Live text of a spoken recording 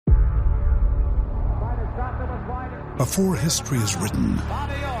Before history is written,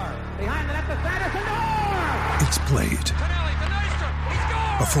 it's played.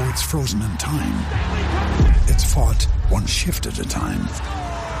 Before it's frozen in time, it's fought one shift at a time.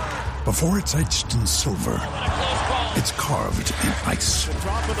 Before it's etched in silver, it's carved in ice.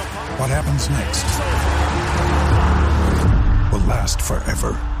 What happens next will last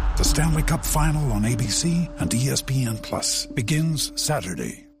forever. The Stanley Cup Final on ABC and ESPN Plus begins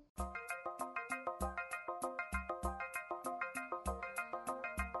Saturday.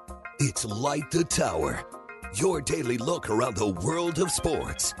 It's Light the Tower, your daily look around the world of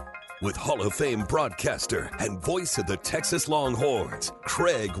sports. With Hall of Fame broadcaster and voice of the Texas Longhorns,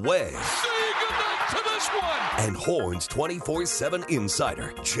 Craig Way. Say goodnight to this one! And Horns 24/7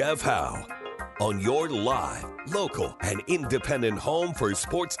 insider, Jeff Howe. On your live, local, and independent home for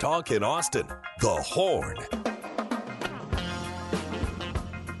sports talk in Austin, The Horn.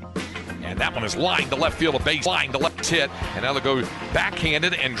 And that one is lined to left field, a base line to left hit, and now they go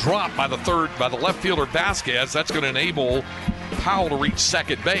backhanded and dropped by the left fielder Vasquez. That's going to enable Powell to reach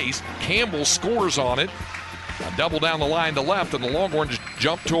second base. Campbell scores on it. A double down the line to left, and the Longhorns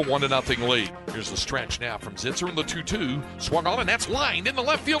jump to a 1-0 lead. Here's the stretch now from Zitzer in the 2-2. Swung on, and that's lined in the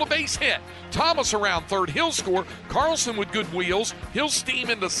left field, a base hit. Thomas around third. He'll score. Carlson with good wheels. He'll steam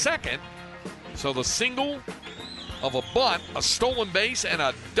into second. So the single of a bunt, a stolen base, and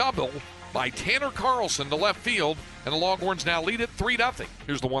a double by Tanner Carlson to left field, and the Longhorns now lead it 3-0.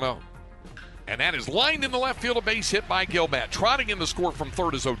 Here's the 1-0. And that is lined in the left field, a base hit by Gilbert. Trotting in the score from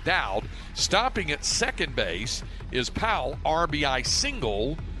third is O'Dowd. Stopping at second base is Powell. RBI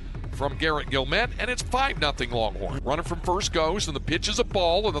single from Garrett Gilmet, and it's 5-0 Longhorn. Runner from first goes, and the pitch is a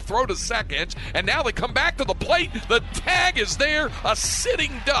ball, and the throw to second, and now they come back to the plate. The tag is there, a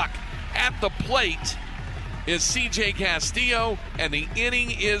sitting duck at the plate is C.J. Castillo, and the inning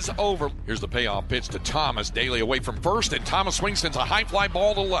is over. Here's the payoff pitch to Thomas. Daly away from first, and Thomas swings, sends a high fly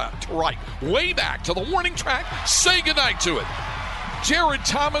ball to left, to right, way back to the warning track. Say goodnight to it. Jared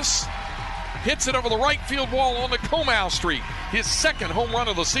Thomas hits it over the right field wall on the Comal Street. His second home run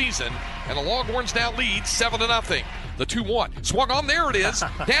of the season, and the Longhorns now lead 7-0. The 2-1. Swung on, there it is.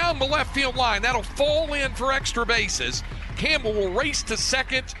 Down the left field line. That'll fall in for extra bases. Campbell will race to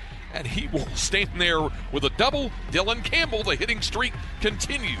second, and he will stand there with a double. Dylan Campbell, the hitting streak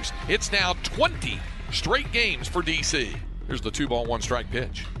continues. It's now 20 straight games for DC. Here's the 2-ball, 1-strike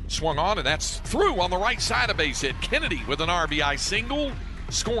pitch. Swung on, and that's through on the right side of base hit. Kennedy with an RBI single.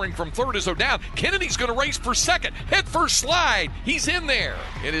 Scoring from third is O'Dowd. Kennedy's going to race for second. Head first slide. He's in there.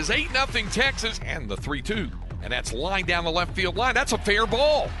 It is 8-0 Texas, and the 3-2. And that's lined down the left field line. That's a fair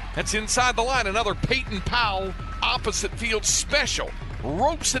ball. That's inside the line. Another Peyton Powell opposite field special.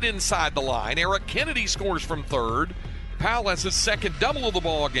 Ropes it inside the line. Eric Kennedy scores from third. Powell has his second double of the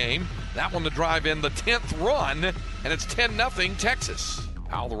ball game. That one to drive in the 10th run, and it's 10-0 Texas.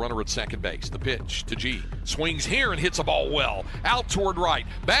 Powell, the runner at second base. The pitch to G. Swings here and hits a ball well. Out toward right.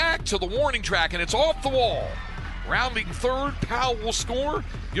 Back to the warning track, and it's off the wall. Rounding third, Powell will score.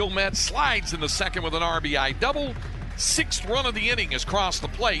 Gilmet slides into second with an RBI double. Sixth run of the inning has crossed the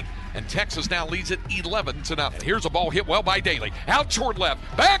plate, and Texas now leads it 11-0. Here's a ball hit well by Daly. Out toward left.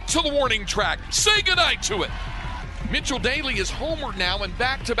 Back to the warning track. Say goodnight to it. Mitchell Daly is homered now in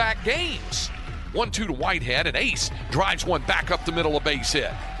back-to-back games. 1-2 to Whitehead, and Ace drives one back up the middle of base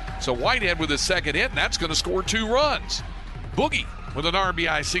hit. So Whitehead with his second hit, and that's going to score 2 runs. Boogie with an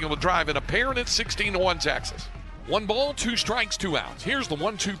RBI single to drive in a pair, and it's 16-1 Texas. 1 ball, 2 strikes, 2 outs. Here's the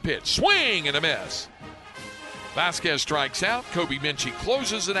 1-2 pitch. Swing and a miss. Vasquez strikes out. Kobe Minchie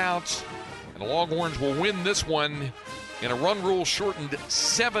closes it out. And the Longhorns will win this one in a run rule shortened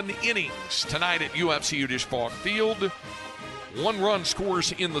 7 innings tonight at UFC Udish Field. 1 run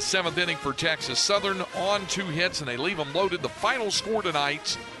scores in the 7th inning for Texas Southern on 2 hits, and they leave them loaded. The final score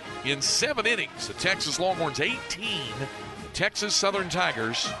tonight in 7 innings. The Texas Longhorns 18, the Texas Southern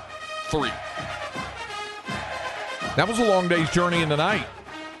Tigers 3. That was a long day's journey in the night.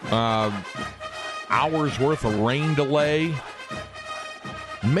 Hours worth of rain delay.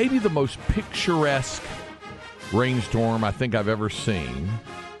 Maybe the most picturesque rainstorm I think I've ever seen.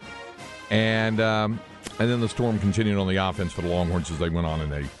 And then the storm continued on the offense for the Longhorns as they went on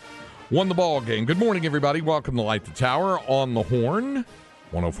and they won the ball game. Good morning, everybody. Welcome to Light the Tower on the Horn.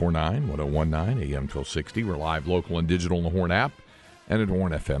 104.9, 101.9, AM 1260. We're live, local, and digital on the Horn app and at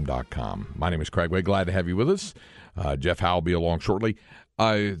hornfm.com. My name is Craig Way. Glad to have you with us. Jeff Howe will be along shortly.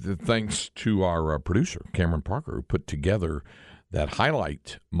 Thanks to our producer, Cameron Parker, who put together that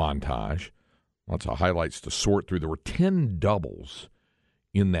highlight montage. Lots of highlights to sort through. There were 10 doubles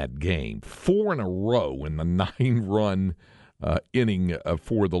in that game, 4 in a row in the 9-run inning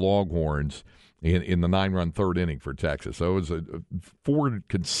for the Longhorns in the 9-run third inning for Texas. So it was 4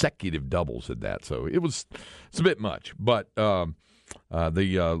 consecutive doubles at that. So it's a bit much. But the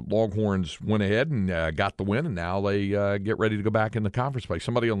Longhorns went ahead and got the win, and now they get ready to go back in the conference play.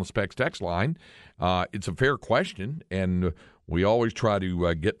 Somebody on the Specs text line, it's a fair question, and we always try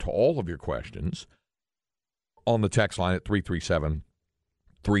to get to all of your questions on the text line at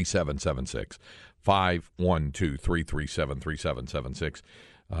 337-3776, 512-337-3776.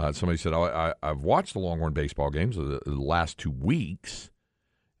 Somebody said, I've watched the Longhorn baseball games the last 2 weeks.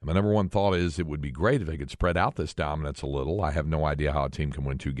 And my number one thought is it would be great if they could spread out this dominance a little. I have no idea how a team can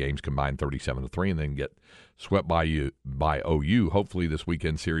win 2 games combined 37-3 and then get swept by OU. Hopefully this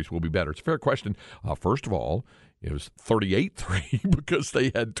weekend series will be better. It's a fair question. First of all, it was 38-3 because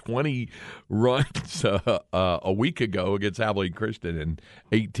they had 20 runs a week ago against Abilene Christian and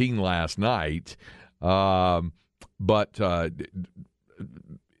 18 last night. But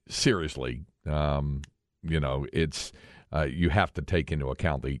seriously, it's you have to take into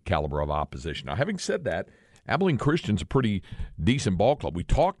account the caliber of opposition. Now, having said that, Abilene Christian's a pretty decent ball club. We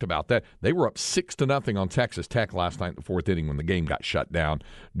talked about that. They were up 6-0 on Texas Tech last night in the 4th inning when the game got shut down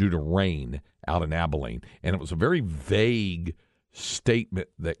due to rain out in Abilene. And it was a very vague statement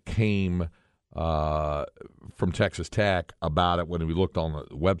that came from Texas Tech about it. When we looked on the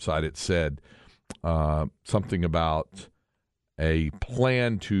website, it said something about a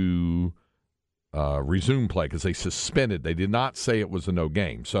plan to resume play because they suspended. They did not say it was a no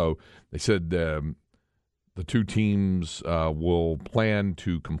game. So they said the 2 teams will plan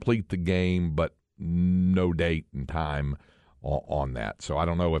to complete the game, but no date and time on that. So I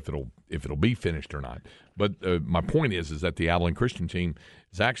don't know if it'll be finished or not. But my point is that the Abilene Christian team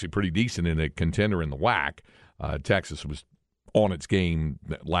is actually pretty decent in a contender in the WAC. Texas was on its game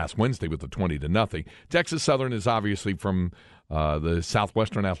last Wednesday with a 20-0. Texas Southern is obviously from the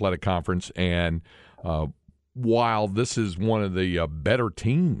Southwestern Athletic Conference, and while this is one of the better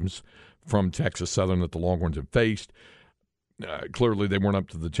teams from Texas Southern that the Longhorns have faced, clearly they weren't up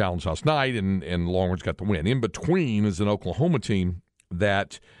to the challenge last night, and the Longhorns got the win. In between is an Oklahoma team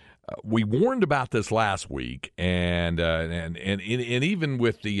that we warned about this last week, and even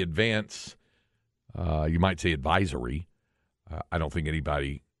with the advance, you might say advisory, I don't think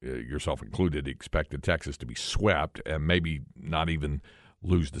anybody, yourself included, expected Texas to be swept and maybe not even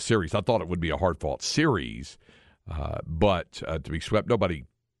lose the series. I thought it would be a hard-fought series, but to be swept, nobody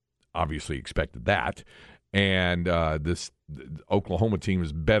obviously expected that. And this Oklahoma team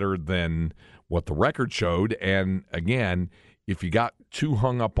is better than what the record showed. And, again, if you got too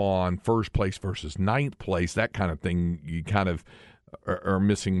hung up on first place versus ninth place, that kind of thing, you kind of are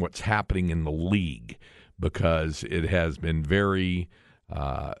missing what's happening in the league, because it has been very,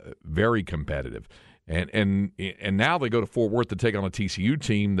 very competitive. And now they go to Fort Worth to take on a TCU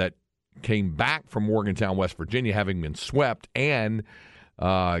team that came back from Morgantown, West Virginia, having been swept and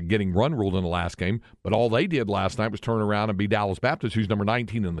getting run ruled in the last game. But all they did last night was turn around and beat Dallas Baptist, who's number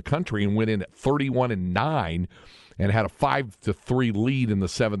 19 in the country, and went in at 31-9 and had a 5-3 lead in the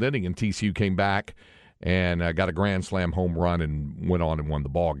 7th inning. And TCU came back and got a grand slam home run and went on and won the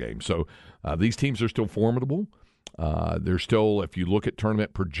ball game. So these teams are still formidable. They're still, if you look at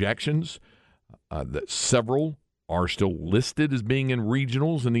tournament projections, that several are still listed as being in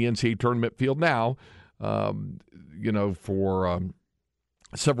regionals in the NCAA tournament field now. For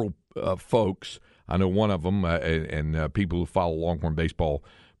several folks, I know one of them, and people who follow Longhorn baseball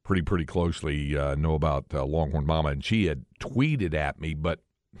pretty closely know about Longhorn Mama, and she had tweeted at me, but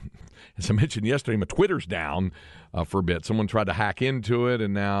as I mentioned yesterday, my Twitter's down for a bit. Someone tried to hack into it,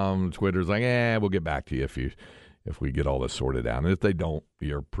 and now Twitter's like, we'll get back to you if we get all this sorted out. And if they don't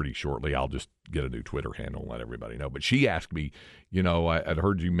here pretty shortly, I'll just get a new Twitter handle and let everybody know. But she asked me, I'd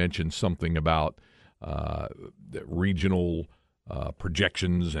heard you mention something about the regional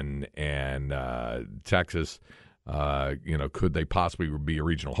projections and Texas. Could they possibly be a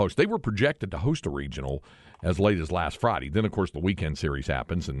regional host? They were projected to host a regional as late as last Friday. Then, of course, the weekend series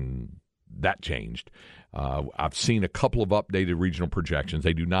happens, and that changed. I've seen a couple of updated regional projections.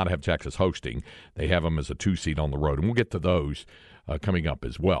 They do not have Texas hosting. They have them as a 2-seed on the road, and we'll get to those coming up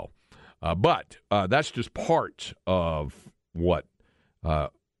as well. But that's just part of what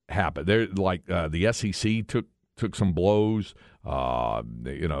happened. They're like the SEC took some blows,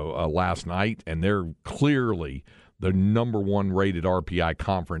 last night, and they're clearly the number 1 rated RPI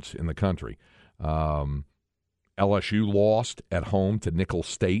conference in the country. LSU lost at home to Nicholls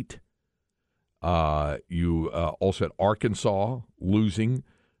State. You also had Arkansas losing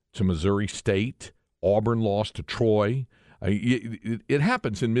to Missouri State. Auburn lost to Troy. It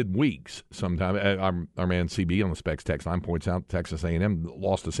happens in midweeks sometimes. Our man CB on the Specs text line points out Texas A&M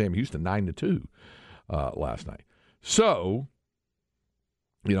lost to Sam Houston 9-2 last night. So,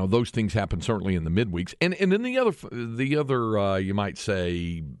 those things happen certainly in the midweeks. And then the other you might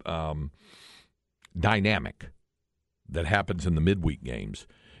say, dynamic that happens in the midweek games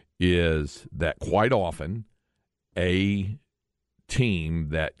is that quite often a team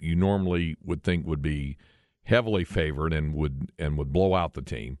that you normally would think would be heavily favored and would blow out the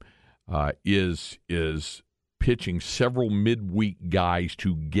team is pitching several midweek guys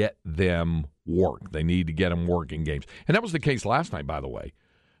to get them work. They need to get them work in games. And that was the case last night, by the way.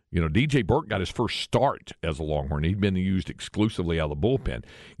 DJ Burke got his first start as a Longhorn. He'd been used exclusively out of the bullpen.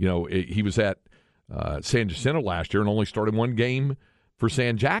 He was at San Jacinto last year and only started one game for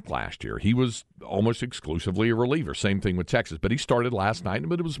San Jac last year. He was almost exclusively a reliever. Same thing with Texas. But he started last night,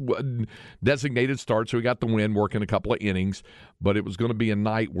 but it was a designated start, so he got the win, working a couple of innings. But it was going to be a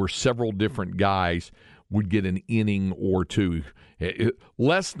night where several different guys would get an inning or two.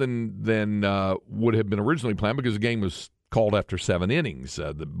 Less than would have been originally planned because the game was called after 7 innings.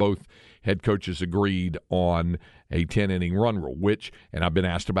 Both head coaches agreed on a 10-inning run rule, which, and I've been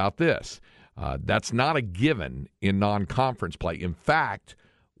asked about this, that's not a given in non-conference play. In fact,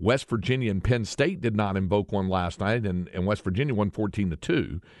 West Virginia and Penn State did not invoke one last night, and West Virginia won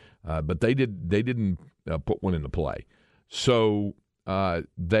 14-2, but they didn't put one into play. So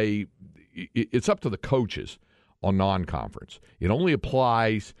it's up to the coaches on non-conference. It only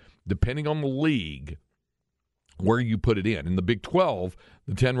applies, depending on the league, where you put it in. In the Big 12,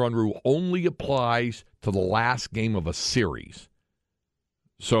 the 10-run rule only applies to the last game of a series.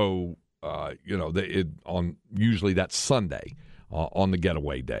 So, usually that's Sunday on the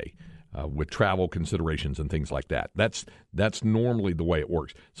getaway day with travel considerations and things like that. That's normally the way it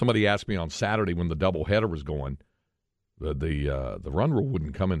works. Somebody asked me on Saturday when the doubleheader was going, the run rule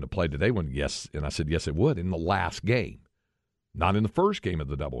wouldn't come into play today. And I said, yes, it would in the last game. Not in the first game of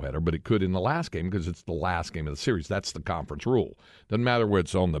the doubleheader, but it could in the last game because it's the last game of the series. That's the conference rule. Doesn't matter whether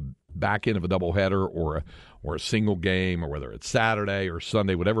it's on the back end of a doubleheader or a single game or whether it's Saturday or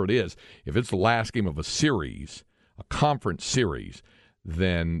Sunday, whatever it is. If it's the last game of a series, a conference series,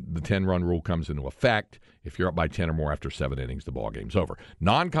 then the 10-run rule comes into effect. If you're up by 10 or more after 7 innings, the ball game's over.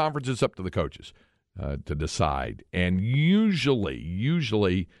 Non-conference is up to the coaches to decide. And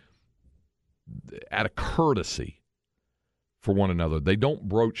usually out of courtesy for one another, they don't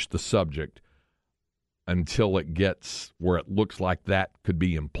broach the subject until it gets where it looks like that could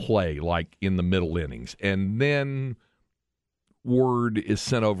be in play, like in the middle innings. And then word is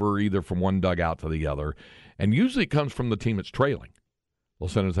sent over either from one dugout to the other. And usually it comes from the team that's trailing. They'll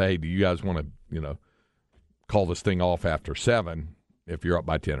send us, hey, do you guys want to, call this thing off after 7 if you're up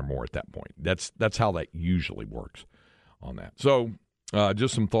by 10 or more at that point? That's how that usually works on that. So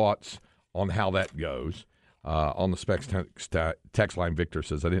just some thoughts on how that goes. On the Specs text line, Victor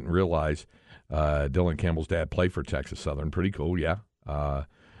says, I didn't realize Dylan Campbell's dad played for Texas Southern. Pretty cool, yeah.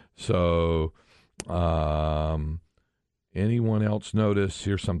 Anyone else notice?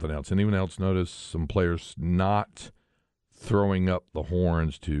 Here's something else. Anyone else notice some players not throwing up the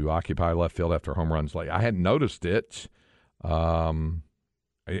horns to occupy left field after home runs? Like, I hadn't noticed it. I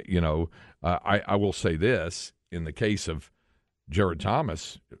will say this. In the case of Jared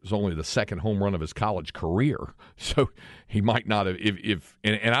Thomas, it was only the second home run of his college career. So he might not have,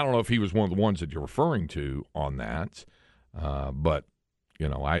 and I don't know if he was one of the ones that you're referring to on that, but,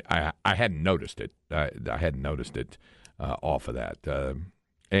 I hadn't noticed it. I hadn't noticed it off of that,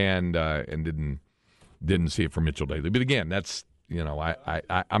 and didn't see it from Mitchell Daly. But again, that's,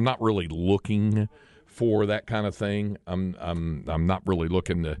 I'm not really looking for that kind of thing. I'm not really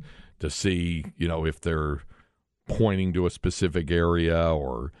looking to see, if they're pointing to a specific area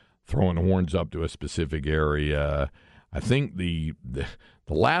or throwing horns up to a specific area. I think the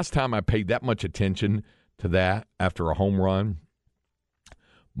last time I paid that much attention to that after a home run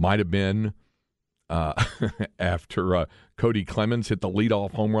might have been after Cody Clemens hit the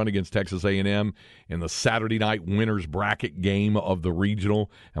leadoff home run against Texas A&M in the Saturday night winners bracket game of the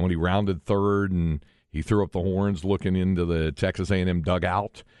regional, and when he rounded third and he threw up the horns looking into the Texas A&M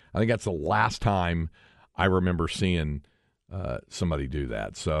dugout. I think that's the last time I remember seeing somebody do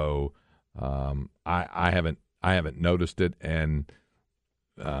that. So I haven't noticed it, and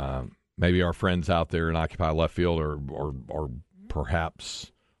maybe our friends out there in Occupy Left Field are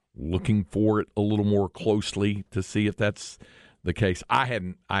perhaps looking for it a little more closely to see if that's the case. I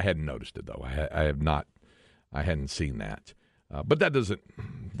hadn't noticed it though. I hadn't seen that. But that doesn't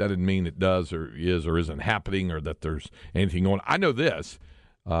mean it does or isn't happening or that there's anything going on. I know this.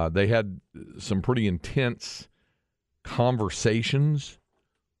 They had some pretty intense conversations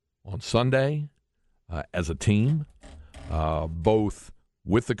on Sunday as a team, both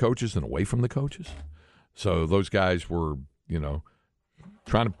with the coaches and away from the coaches. So those guys were,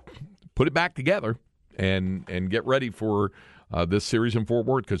 trying to put it back together and get ready for this series in Fort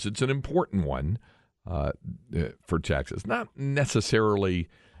Worth, because it's an important one for Texas. Not necessarily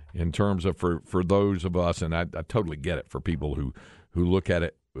in terms of for those of us, and I totally get it, for people who look at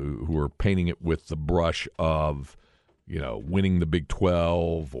it, who are painting it with the brush of, winning the Big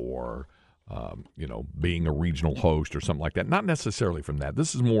 12 or, being a regional host or something like that. Not necessarily from that.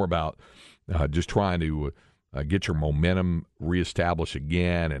 This is more about just trying to get your momentum reestablished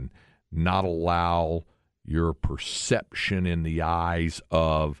again and not allow your perception in the eyes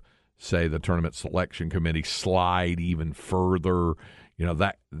of, say, the tournament selection committee slide even further,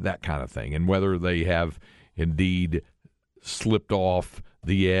 that kind of thing. And whether they have indeed slipped off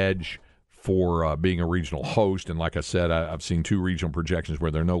the edge for being a regional host. And like I said, I've seen 2 regional projections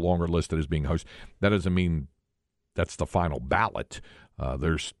where they're no longer listed as being hosts. That doesn't mean that's the final ballot.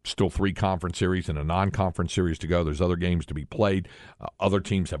 There's still 3 conference series and a non-conference series to go. There's other games to be played. Other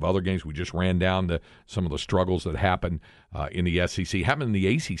teams have other games. We just ran down to some of the struggles that happened in the SEC, happened in the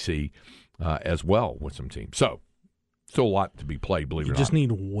ACC as well with some teams. So still a lot to be played, believe it or not. You just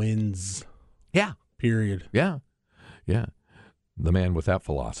need wins. Yeah. Period. Yeah. Yeah. The man with that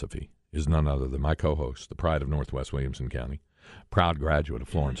philosophy is none other than my co-host, the pride of Northwest Williamson County, proud graduate of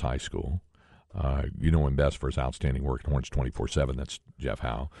Florence High School. You know him best for his outstanding work at Horns 24/7. That's Jeff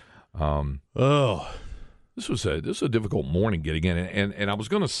Howe. This was a difficult morning getting in, and I was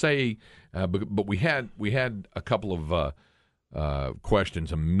going to say, but we had a couple of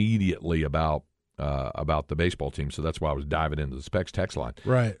questions immediately about the baseball team, so that's why I was diving into the Specs text line.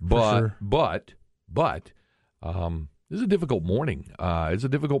 Right, but this is a difficult morning. It's a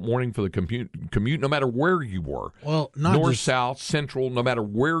difficult morning for the commute, no matter where you were. Well, not north, just, south, central, no matter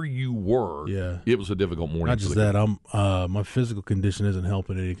where you were. Yeah. It was a difficult morning. Not just that. My physical condition isn't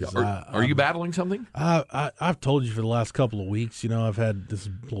helping any. Are you battling something? I've told you for the last couple of weeks. I've had this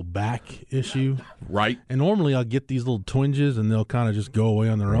little back issue. Right. And normally I'll get these little twinges and they'll kind of just go away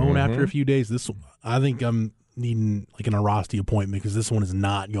on their own after a few days. I think I'm needing like an Arosty appointment because this one is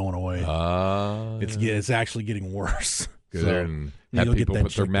not going away. It's actually getting worse. Go there and have people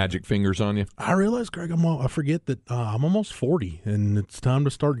put their magic fingers on you. I realize, Greg, I forget that I'm almost 40, and it's time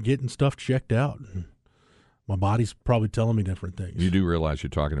to start getting stuff checked out. And my body's probably telling me different things. You do realize you're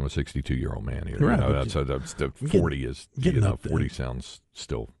talking to a 62-year-old man here. Right. That's 40 is getting up 40 sounds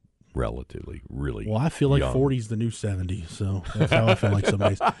still relatively really well. I feel like young. 40 is the new 70, so that's how I feel like some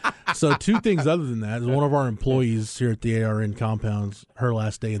days. So 2 things other than that is one of our employees here at the ARN compounds, her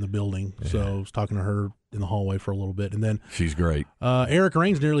last day in the building. Yeah. So I was talking to her in the hallway for a little bit, and then she's great. Eric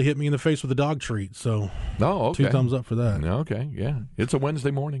Raines nearly hit me in the face with a dog treat. So 2 thumbs up for that. Okay, yeah, it's a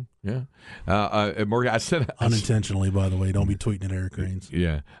Wednesday morning. Yeah, Morgan, I said unintentionally, by the way. Don't be tweeting at Eric Raines.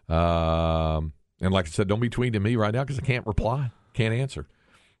 Yeah, and like I said, don't be tweeting me right now because I can't reply, can't answer.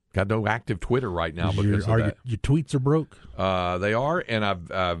 Got no active Twitter right now because of that. Your tweets are broke? They are, and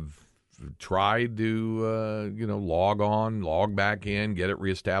I've tried to log back in, get it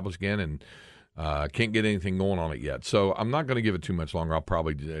reestablished again, and can't get anything going on it yet. So I'm not going to give it too much longer.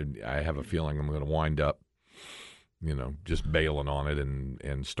 I have a feeling I'm going to wind up, just bailing on it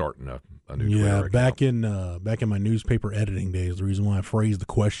and starting a new Twitter account. Back in my newspaper editing days, the reason why I phrased the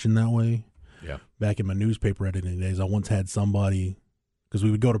question that way. Yeah. Back in my newspaper editing days, I once had somebody. Because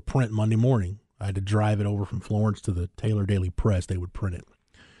we would go to print Monday morning. I had to drive it over from Florence to the Taylor Daily Press. They would print it.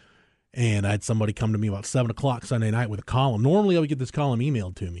 And I had somebody come to me about 7 o'clock Sunday night with a column. Normally I would get this column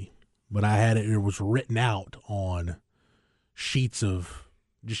emailed to me. But I had it was written out on sheets of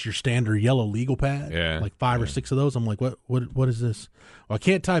just your standard yellow legal pad. Yeah. Like 5 or 6 of those. I'm like, what is this? Well, I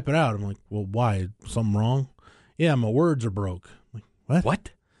can't type it out. I'm like, well, why? Something wrong? Yeah, my words are broke. I'm like, what?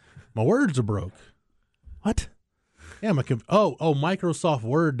 My words are broke. What? Yeah, Microsoft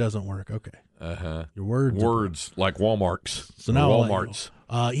Word doesn't work. Okay. Your words like Walmart's. So now Walmart's.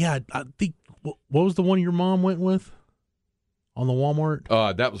 I think what was the one your mom went with on the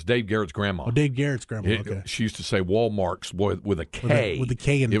Walmart? That was Dave Garrett's grandma. Oh, Dave Garrett's grandma. Okay. She used to say Walmart's with a K. With a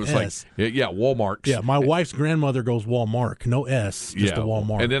K and it was S. Like Walmart's. Yeah, my wife's grandmother goes Walmart, no S, just a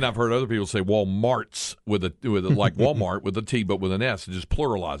Walmart. And then I've heard other people say Walmart's with a like Walmart with a T but with an S, and just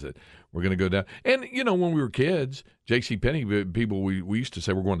pluralize it. We're going to go down. And, when we were kids, JCPenney, people, we used to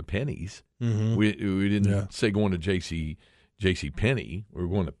say we're going to Penny's. Mm-hmm. We didn't say going to JCPenney. We were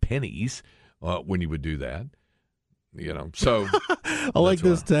going to Penny's when you would do that. So I like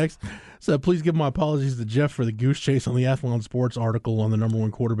this text. So please give my apologies to Jeff for the goose chase on the Athlon Sports article on the number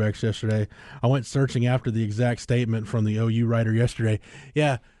one quarterbacks yesterday. I went searching after the exact statement from the OU writer yesterday.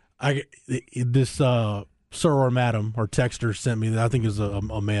 Yeah, this sir or madam, our texter sent me, I think it was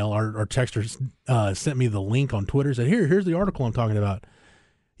a male, our texter sent me the link on Twitter, said, here's the article I'm talking about.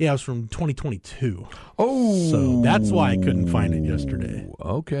 Yeah, it was from 2022. Oh. So that's why I couldn't find it yesterday.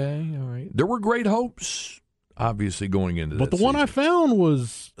 Okay, all right. There were great hopes, obviously, going into but that the one I season. found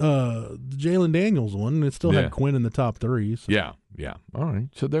was the Jalen Daniels one, and it still had Quinn in the top 3. So. Yeah. All right.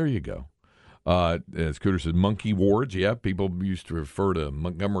 So there you go. As Cooter said, Monkey Wards. Yeah, people used to refer to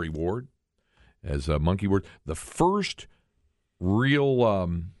Montgomery Ward as Monkey Ward. The first real,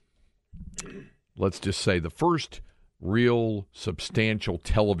 let's just say, the first real substantial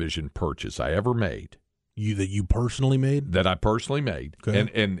television purchase I ever made. That you personally made? That I personally made. Okay.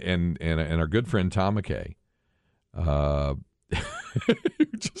 And our good friend Tom McKay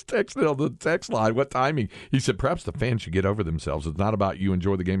just texted on the text line what timing. He said, perhaps the fans should get over themselves. It's not about you.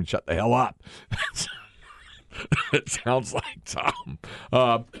 Enjoy the game and shut the hell up. It sounds like Tom.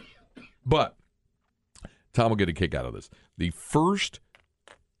 But Tom will get a kick out of this. The first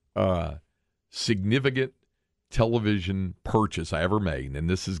significant television purchase I ever made, and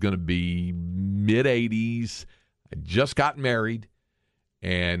this is going to be mid-'80s. I just got married,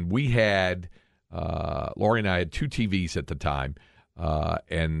 and we had Lori and I had 2 TVs at the time,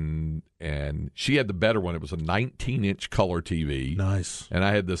 and she had the better one. It was a 19-inch color TV. Nice. And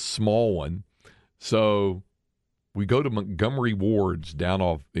I had this small one. So we go to Montgomery Ward's down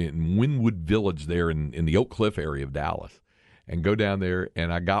off in Wynwood Village there in the Oak Cliff area of Dallas, and go down there,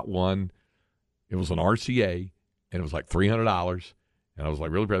 and I got one. It was an RCA. And it was like $300, and I was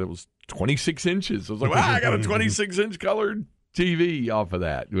like really proud. It was 26 inches. I was like, wow, I got a 26-inch colored TV off of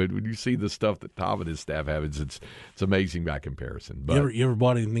that. When you see the stuff that Tom and his staff have, it's amazing by comparison. But you ever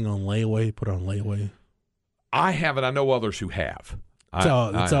bought anything on layaway? Put on layaway? I haven't. I know others who have.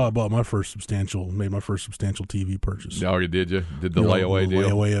 That's how I bought my first substantial TV purchase. Oh, did you? Did the layaway deal?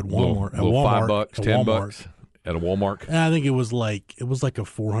 Layaway at Walmart. Little Walmart, $5, $10 at a Walmart. And I think it was like a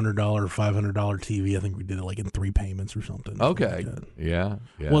 $400, $500 TV. I think we did it like in 3 payments or something. Okay. Like Yeah.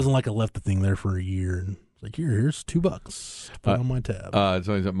 It wasn't like I left the thing there for a year and it's like, here's $2 to put on my tab.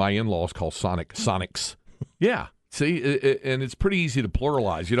 So my in-laws call Sonics. Yeah. See, and it's pretty easy to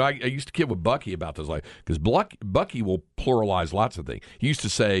pluralize. You know, I used to kid with Bucky about this, like, because Bucky will pluralize lots of things. He used to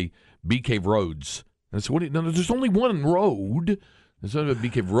say Bee Cave Roads. And I said, no, there's only one road. It's not Bee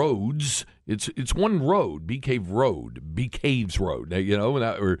Cave Roads. It's one road, Bee Cave Road, Bee Caves Road. You know,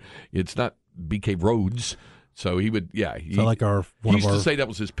 or it's not Bee Cave Roads. So he would, yeah. He used to say that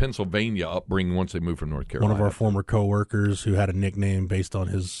was his Pennsylvania upbringing once they moved from North Carolina. One of our former coworkers who had a nickname based on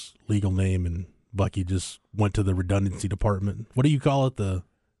his legal name, and Bucky just went to the redundancy department. What do you call it? The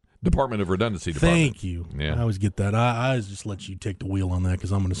Department of Redundancy Department. Thank you. Yeah. I always get that. I always just let you take the wheel on that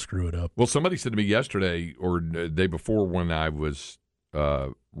because I'm going to screw it up. Well, somebody said to me yesterday or the day before when I was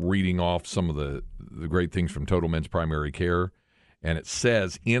reading off some of the great things from Total Men's Primary Care, and it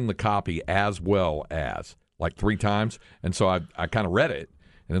says in the copy as well as, like 3 times. And so I kind of read it,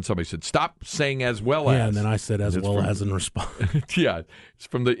 and then somebody said, stop saying as well as. Yeah, and then I said as well as in response. Yeah, it's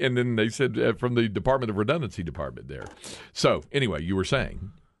from and then they said from the Department of Redundancy Department there. So anyway, you were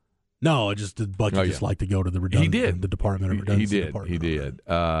saying. No, just did Bucky just like to go to the the Department of Redundancy Department. He did.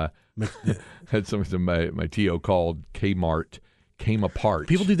 Had something my TO called Kmart came apart.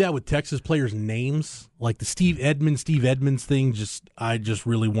 People do that with Texas players' names, like the Steve Edmonds thing. I just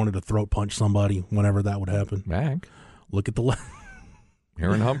really wanted to throat punch somebody whenever that would happen. Mac, look at the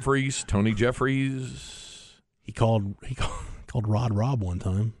Aaron Humphreys, Tony Jeffries. He called Rod Rob one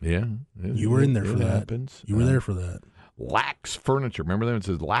time. Yeah, you were in there for that. Happens. You were there for that. Lax Furniture. Remember that? It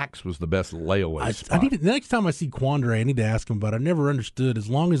says Lax was the best layaway spot. The next time I see Quandre, I need to ask him about it. I never understood, as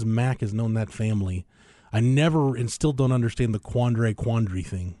long as Mac has known that family, I never and still don't understand the Quandre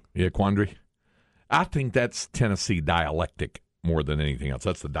thing. Yeah, Quandre. I think that's Tennessee dialectic more than anything else.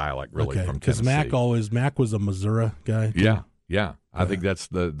 That's the dialect really from Tennessee. Because Mac was a Missouri guy. Too. Yeah. I think that's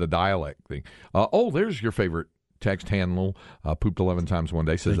the dialect thing. There's your favorite text handle, pooped 11 times one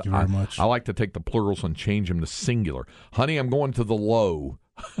day. Says, thank you very much. I like to take the plurals and change them to singular. Honey, I'm going to the low.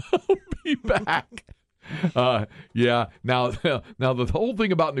 I'll be back. Yeah. Now the whole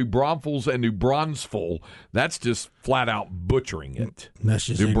thing about New Braunfels and New Braunfels, that's just flat out butchering it. That's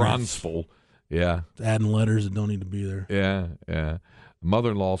just New Braunfels. Yeah. It's adding letters that don't need to be there. Yeah.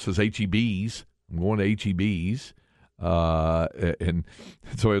 Mother-in-law says HEBs. I'm going to HEBs. And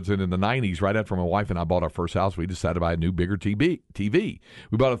so it's in the 90s, right after my wife and I bought our first house, we decided to buy a new, bigger TV.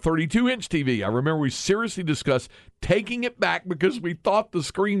 We bought a 32-inch TV. I remember we seriously discussed taking it back because we thought the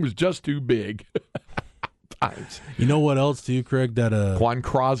screen was just too big. You know what else, too, Craig? That Quan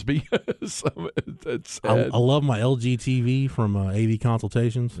Crosby. I love my LG TV from AV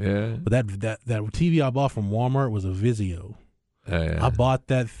Consultations. Yeah. But that TV I bought from Walmart was a Vizio. I bought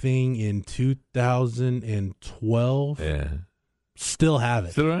that thing in 2012. Yeah. Still have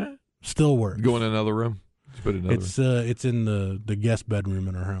it. Still right? Still works. Go in another room. It's in the guest bedroom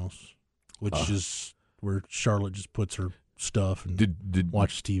in our house, which is where Charlotte just puts her stuff and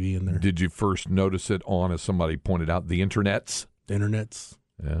watches TV in there. Did you first notice it on, as somebody pointed out, the internets? The internets.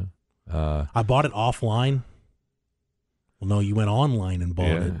 Yeah. I bought it offline. Well, no, you went online and bought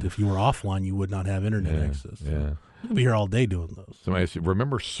it. If you were offline, you would not have internet access. Yeah. You'll be here all day doing those. Somebody said,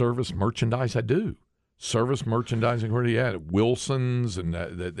 remember Service Merchandise? I do. Service Merchandising, where do you at? Wilson's and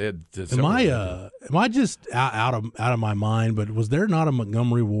am I just out of my mind? But was there not a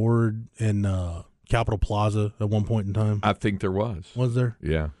Montgomery Ward in Capitol Plaza at one point in time? I think there was. Was there?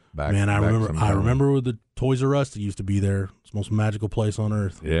 Yeah. I remember with the Toys R Us that used to be there. It's the most magical place on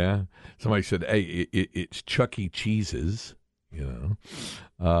earth. Yeah. Somebody said, "Hey, it's Chuck E. Cheese's." You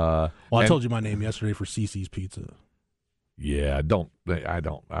know. I told you my name yesterday for CC's Pizza. Yeah, I don't. I'd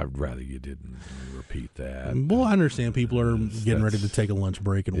rather you didn't repeat that. Well, I understand people are getting ready to take a lunch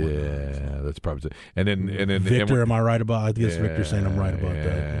break and whatnot. Yeah, that's probably. And then Victor, am I right about? I guess Victor's saying I'm right about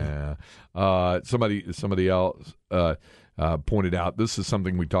that. Yeah. Somebody else pointed out, this is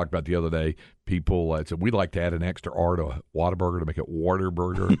something we talked about the other day. People said we'd like to add an extra R to Whataburger to make it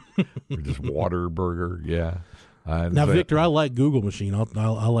Waterburger or just Waterburger. Yeah. Now, Victor, I like Google machine.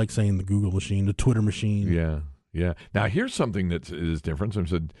 I like saying the Google machine, the Twitter machine. Yeah. Yeah. Now, here's something that is different. So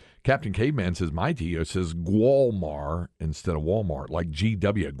said, Captain Caveman says, my TO says Gwalmar instead of Walmart, like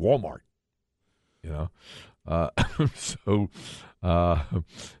GW, Gwalmart. You know? So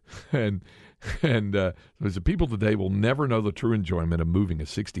people today will never know the true enjoyment of moving a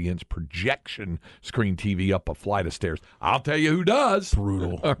 60-inch projection screen TV up a flight of stairs. I'll tell you who does.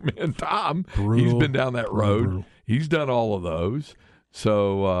 Brutal. Our man Tom, Brutal. He's been down that road. Brutal. He's done all of those.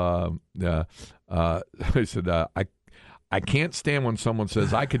 So I said, I can't stand when someone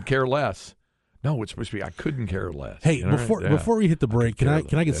says, I could care less. No, it's supposed to be, I couldn't care less. Hey, you know, before we hit the break, can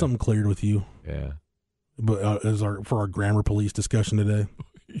I get something cleared with you? Yeah. But for our grammar police discussion today?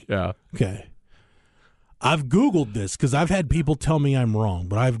 Yeah. Okay. I've Googled this because I've had people tell me I'm wrong,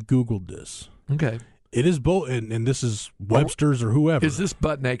 but I've Googled this. Okay. It is both, and this is Webster's or whoever. Is this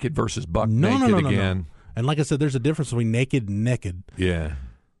butt naked versus buck naked again? No. And like I said, there's a difference between naked and naked. Yeah.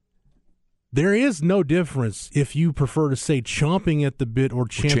 There is no difference if you prefer to say chomping at the bit or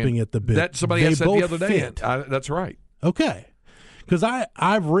champing at the bit. That somebody else said the other day. That's right. Okay. Because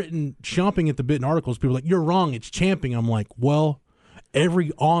I've written chomping at the bit in articles. People are like, you're wrong, it's champing. I'm like, well,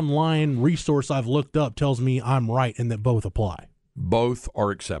 every online resource I've looked up tells me I'm right and that both apply. Both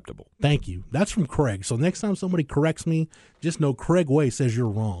are acceptable. Thank you. That's from Craig. So next time somebody corrects me, just know Craig Way says you're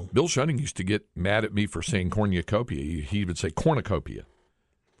wrong. Bill Shunning used to get mad at me for saying cornucopia. He would say cornucopia.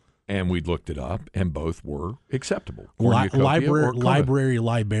 And we looked it up, and both were acceptable. Library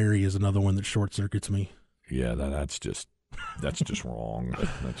is another one that short circuits me. Yeah, that's just wrong.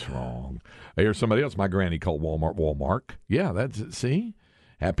 That's wrong. I hear somebody else. My granny called Walmart. Yeah, that's it. See?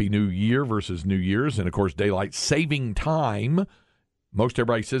 Happy New Year versus New Year's. And, of course, daylight saving time. Most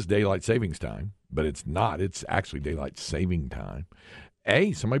everybody says daylight savings time, but it's not. It's actually daylight saving time.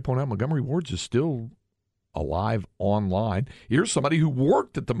 Hey, somebody pointed out Montgomery Ward's is still alive online. Here's somebody who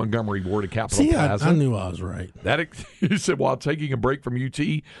worked at the Montgomery Ward at Capitol Plaza. I knew I was right. He said, while taking a break from UT,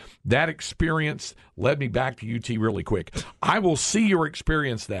 that experience led me back to UT really quick. I will see your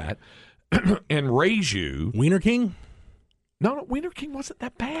experience that and raise you. Wiener King? No, Wiener King wasn't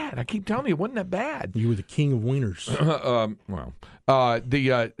that bad. I keep telling you, it wasn't that bad. You were the king of wieners. I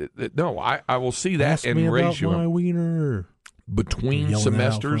will see that Ask and me raise about you. my wiener. Between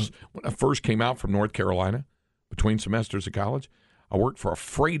semesters, when I first came out from North Carolina, between semesters of college, I worked for a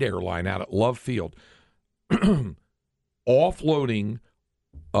freight airline out at Love Field, offloading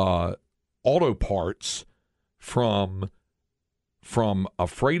auto parts from a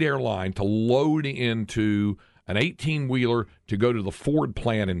freight airline to load into an 18-wheeler to go to the Ford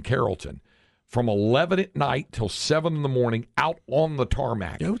plant in Carrollton. From 11 at night till 7 in the morning, out on the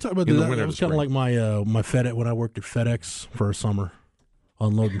tarmac. Yeah, we talked about that. It was kind of like my FedEx when I worked at FedEx for a summer,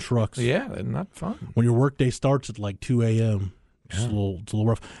 unloading trucks. Yeah, isn't that fun? When your workday starts at like 2 a.m., it's a little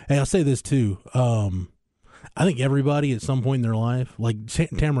rough. Hey, I'll say this too. I think everybody at some point in their life, like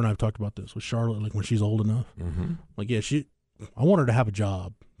Tamara and I have talked about this with Charlotte, like when she's old enough. Mm-hmm. Like, yeah, I want her to have a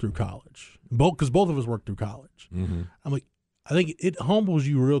job through college, because both of us worked through college. Mm-hmm. I'm like, I think it humbles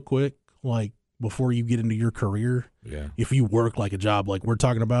you real quick, like before you get into your career. Yeah. If you work like a job like we're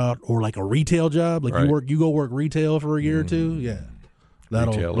talking about, or like a retail job, like you go work retail for a year or two, yeah,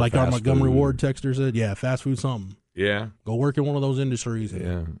 that'll Retail, like our fast Montgomery food. Ward texter said, yeah, fast food something. Yeah. Go work in one of those industries.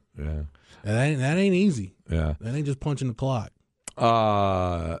 Yeah. And that ain't easy. Yeah. That ain't just punching the clock.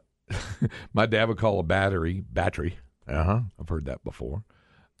 My dad would call a battery. I've heard that before.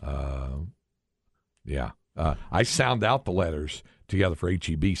 Yeah. I sound out the letters together for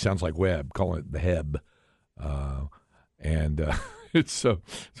HEB. Sounds like web, calling it the Heb. It's so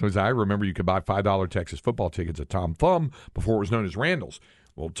as I remember, you could buy $5 Texas football tickets at Tom Thumb before it was known as Randall's.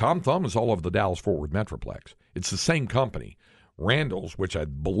 Well, Tom Thumb is all over the Dallas-Fort Worth Metroplex. It's the same company. Randall's, which I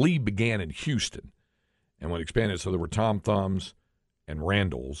believe began in Houston and when expanded, so there were Tom Thumbs and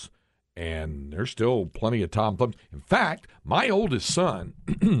Randall's, and there's still plenty of Tom Thumbs. In fact, my oldest son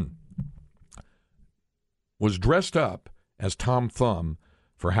was dressed up as Tom Thumb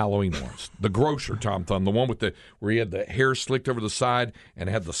for Halloween once. The grocer Tom Thumb, the one where he had the hair slicked over the side and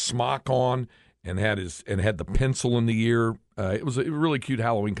had the smock on and had the pencil in the ear. It was a really cute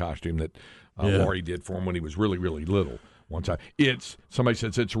Halloween costume that Laurie did for him when he was really, really little. One time, somebody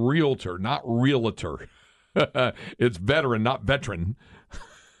says it's realtor, not realtor. It's veteran, not veteran.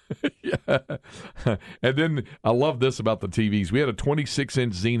 Yeah. And then I love this about the TVs. We had a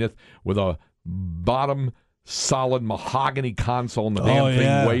 26-inch Zenith with a bottom solid mahogany console, and the damn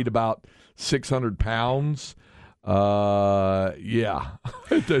thing weighed about 600 pounds. Yeah.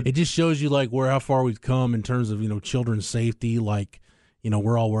 It just shows you like how far we've come in terms of, children's safety. Like,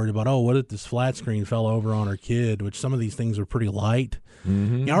 we're all worried about, what if this flat screen fell over on our kid, which some of these things are pretty light.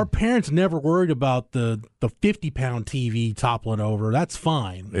 Mm-hmm. Our parents never worried about the 50-pound TV toppling over. That's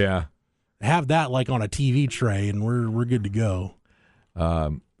fine. Yeah. Have that like on a TV tray, and we're good to go.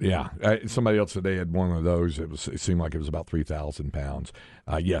 Yeah. Somebody else today had one of those. It seemed like it was about 3,000 pounds.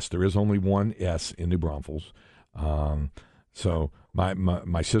 Yes, there is only one S in New Braunfels. So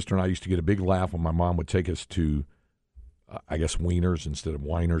my sister and I used to get a big laugh when my mom would take us to, I guess, Wieners instead of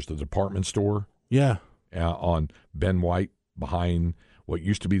Winers, the department store. Yeah. On Ben White behind what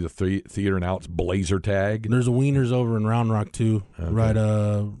used to be the theater, now it's Blazer Tag. There's a Wieners over in Round Rock too, right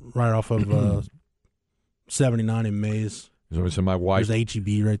off of 79 in Mays. So my wife, there's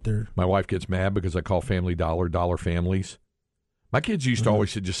HEB right there. My wife gets mad because I call Family Dollar Families. My kids used to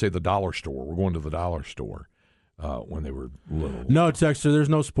always just say the dollar store. We're going to the dollar store when they were little. No, Texter, there's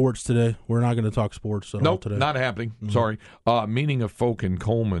no sports today. We're not going to talk sports at all today. Not happening. Mm-hmm. Sorry. Meaning of folk in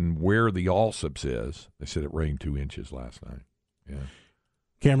Coleman, where the Allsups is. They said it rained 2 inches last night. Yeah.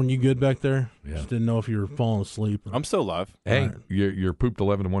 Cameron, you good back there? Yeah. Just didn't know if you were falling asleep. I'm still alive. Hey, right. your pooped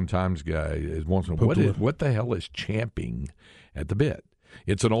 11 and 1 times guy is once in a while. What the hell is champing at the bit?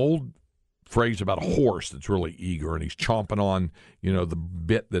 It's an old phrase about a horse that's really eager and he's chomping on, the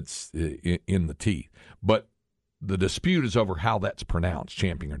bit that's in the teeth. But the dispute is over how that's pronounced,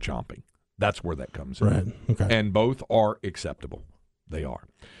 champing or chomping. That's where that comes in. Right. Okay. And both are acceptable. They are.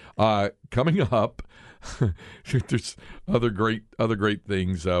 Coming up, there's other great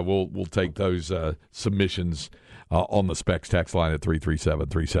things. We'll take those submissions on the Specs text line at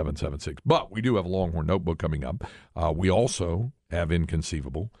 337-3776. But we do have a Longhorn Notebook coming up. We also have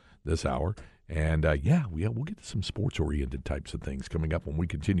Inconceivable this hour. And, we'll get to some sports-oriented types of things coming up when we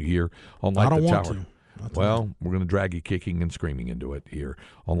continue here on Light the Tower. Well, we're going to drag you kicking and screaming into it here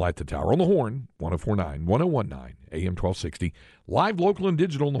on Light the Tower. On the Horn, 104.9, 101.9, AM 1260. Live, local, and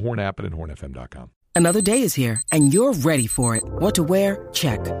digital on the Horn app and at hornfm.com. Another day is here, and you're ready for it. What to wear?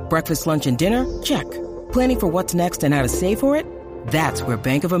 Check. Breakfast, lunch, and dinner? Check. Planning for what's next and how to save for it? That's where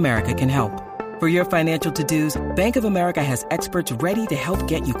Bank of America can help. For your financial to-dos, Bank of America has experts ready to help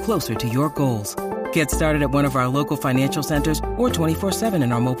get you closer to your goals. Get started at one of our local financial centers or 24/7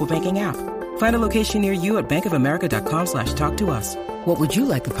 in our mobile banking app. Find a location near you at bankofamerica.com/talktous. What would you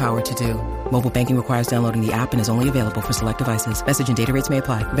like the power to do? Mobile banking requires downloading the app and is only available for select devices. Message and data rates may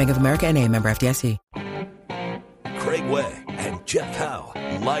apply. Bank of America N.A., member FDIC. Craig Way and Jeff Howe,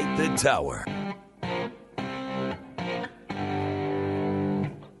 Light the Tower.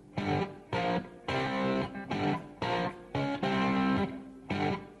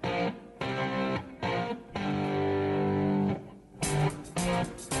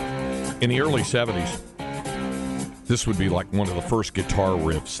 In the early 70s, this would be like one of the first guitar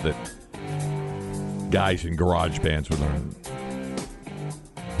riffs that guys in garage bands would learn.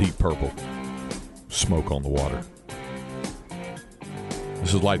 Deep Purple, Smoke on the Water.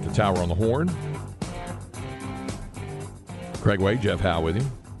 This is Light the Tower on the Horn. Craig Way, Jeff Howe with you.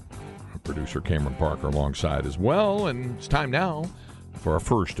 Our producer Cameron Parker alongside as well. And it's time now for our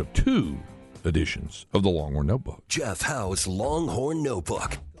first of two editions of the Longhorn Notebook. Jeff Howe's Longhorn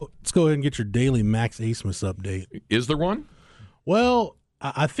Notebook. Let's go ahead and get your daily Max Abmas update. Is there one? Well,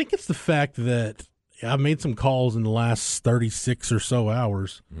 I think it's the fact that I've made some calls in the last 36 or so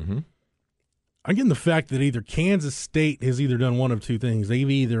hours. Mm-hmm. I'm getting the fact that either Kansas State has either done one of two things. They've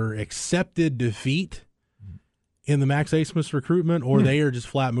either accepted defeat in the Max Abmas recruitment, or they are just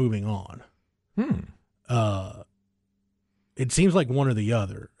flat moving on. It seems like one or the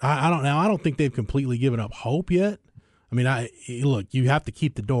other. I don't think they've completely given up hope yet. I mean, look, you have to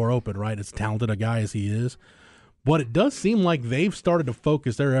keep the door open, right? As talented a guy as he is. But it does seem like they've started to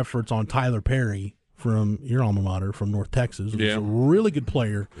focus their efforts on Tyler Perry from your alma mater, from North Texas. He's a really good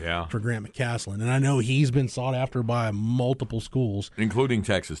player for Grant McCasland. And I know he's been sought after by multiple schools. Including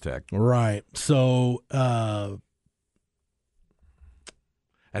Texas Tech. Right. So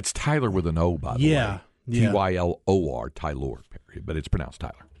that's Tyler with an O, by the way. Yeah. Tylor, Tyler Perry, but it's pronounced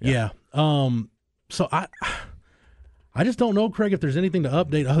Tyler. Yeah. So I just don't know, Craig, if there's anything to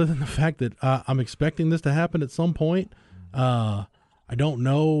update other than the fact that I'm expecting this to happen at some point. I don't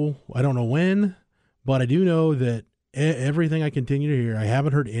know when, but I do know that everything I continue to hear, I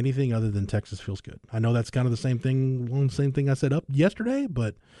haven't heard anything other than Texas feels good. I know that's kind of the same thing I said up yesterday,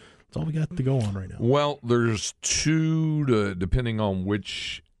 but that's all we got to go on right now. Well, there's two, depending on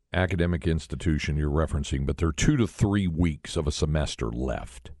which academic institution you're referencing, but there are 2 to 3 weeks of a semester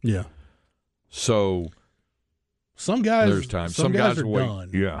left. Yeah. So some guys, there's time. Some guys are wait. done.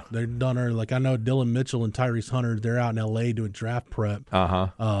 Yeah, they're done early. Like I know Dylan Mitchell and Tyrese Hunter, they're out in L.A. doing draft prep.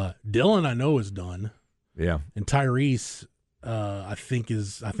 Dylan, I know, is done. Yeah, and Tyrese, I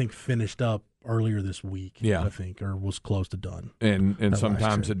think finished up earlier this week. Yeah, I think, or was close to done. And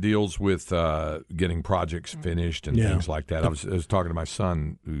sometimes it deals with getting projects finished and things like that. I was talking to my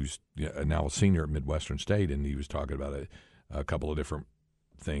son, who's now a senior at Midwestern State, and he was talking about a couple of different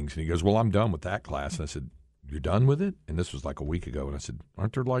things. And he goes, "Well, I'm done with that class." And I said, "You're done with it?" And this was like a week ago. And I said,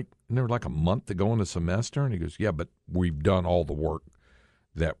 "Aren't there like a month to go in a semester?" And he goes, "Yeah, but we've done all the work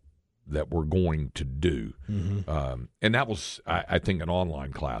that we're going to do." Mm-hmm. And that was, I think, an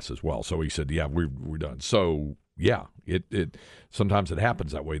online class as well. So he said, "Yeah, we're done." So yeah, it sometimes it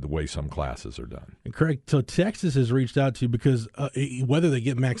happens that way, the way some classes are done. And Craig, so Texas has reached out to you because whether they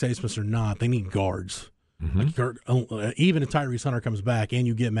get Max Abmas or not, they need guards. Mm-hmm. Like, even if Tyrese Hunter comes back and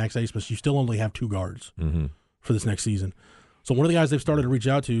you get Max Abmas, you still only have 2 guards for this next season. So one of the guys they've started to reach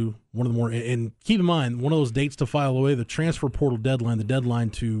out to, one of the more, and keep in mind, one of those dates to file away, the transfer portal deadline, the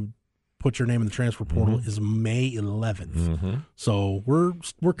deadline to put your name in the transfer portal is May 11th. So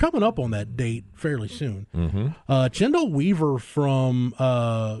we're coming up on that date fairly soon. Chendall Weaver from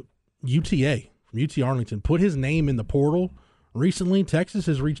UTA, from UT Arlington, put his name in the portal recently. Texas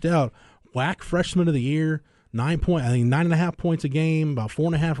has reached out. WAC Freshman of the Year, 9.5 points a game, about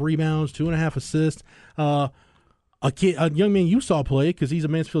 4.5 rebounds, 2.5 assists. A young man you saw play because he's a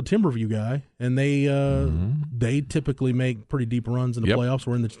Mansfield Timberview guy, and they typically make pretty deep runs in the playoffs.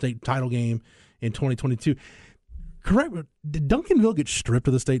 We're in the state title game in 2022. Correct? Did Duncanville get stripped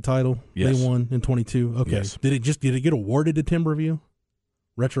of the state title? Yes. They won in 22. Okay. Yes. Did it get awarded to Timberview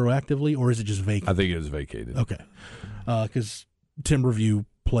retroactively, or is it just vacated? I think it was vacated. Okay, because Timberview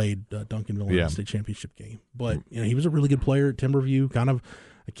played Duncanville in the state championship game. But he was a really good player at Timberview, kind of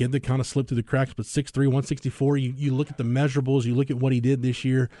a kid that kind of slipped through the cracks, but 6'3", 164. You look at the measurables, you look at what he did this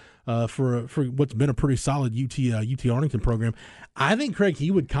year for what's been a pretty solid UT Arlington program. I think, Craig,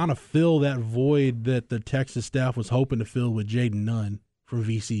 he would kind of fill that void that the Texas staff was hoping to fill with Jaden Nunn from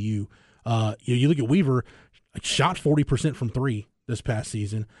VCU. You look at Weaver, shot 40% from 3 this past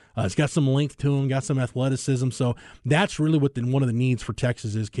season. It's got some length to him, got some athleticism. So that's really what one of the needs for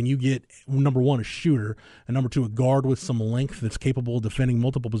Texas is. Can you get, number one, a shooter, and number two, a guard with some length that's capable of defending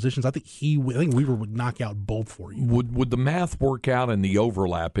multiple positions? I think Weaver would knock out both for you. Would the math work out in the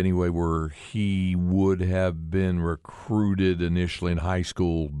overlap anyway, where he would have been recruited initially in high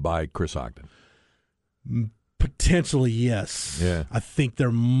school by Chris Ogden? Potentially, yes. Yeah. I think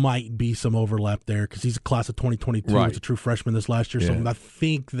there might be some overlap there because he's a class of 2022. Right. He's a true freshman this last year. So I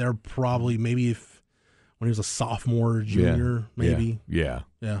think they're probably when he was a sophomore, junior, maybe. Yeah.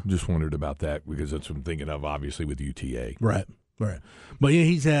 Just wondered about that because that's what I'm thinking of, obviously, with UTA. Right. But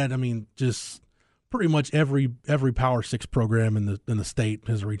he's had, just pretty much every Power 6 program in the state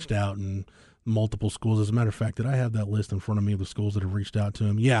has reached out, and multiple schools. As a matter of fact, did I have that list in front of me of the schools that have reached out to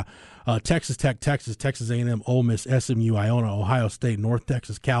him? Yeah. Texas Tech, Texas A&M, Ole Miss, SMU, Iona, Ohio State, North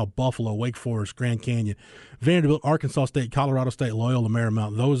Texas, Cal, Buffalo, Wake Forest, Grand Canyon, Vanderbilt, Arkansas State, Colorado State, Loyola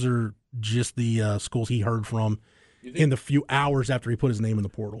Marymount. Those are just the schools he heard from in the few hours after he put his name in the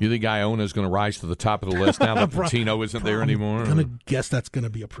portal. You think Iona is going to rise to the top of the list now that Patino isn't there anymore? I'm going to guess that's going to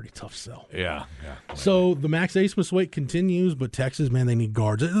be a pretty tough sell. Yeah. So the Max Abmas wait continues, but Texas, man, they need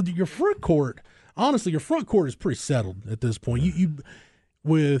guards. Your front court, honestly, your front court is pretty settled at this point. You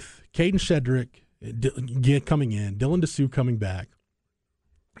with Caden Shedrick coming in, Dylan Dessou coming back,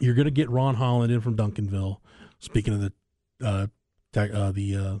 you're going to get Ron Holland in from Duncanville. Speaking of I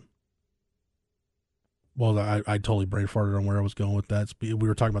totally brain farted on where I was going with that. We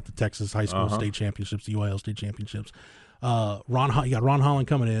were talking about the Texas high school state championships, the UIL state championships. You got Ron Holland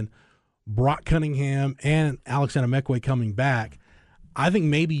coming in, Brock Cunningham, and Alex Anamekwe coming back. I think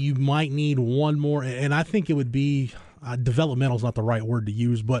maybe you might need one more, and I think it would be developmental is not the right word to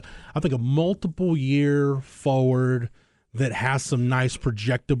use, but I think a multiple year forward that has some nice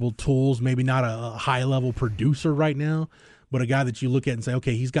projectable tools, maybe not a high level producer right now, but a guy that you look at and say,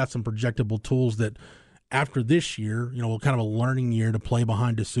 okay, he's got some projectable tools that after this year, kind of a learning year to play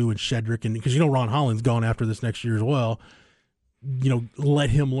behind Dessou and Shedrick, and because Ron Holland's gone after this next year as well, let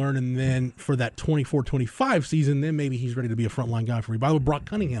him learn, and then for that 24-25 season, then maybe he's ready to be a frontline guy for you. By the way, Brock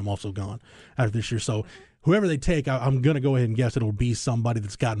Cunningham also gone after this year, so whoever they take, I'm going to go ahead and guess it'll be somebody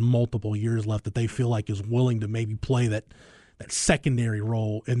that's got multiple years left that they feel like is willing to maybe play that secondary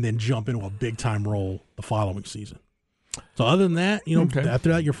role and then jump into a big-time role the following season. So other than that, after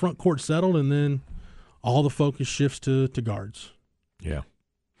that, your front court settled, and then all the focus shifts to guards. Yeah.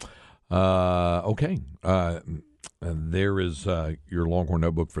 Okay. There is your Longhorn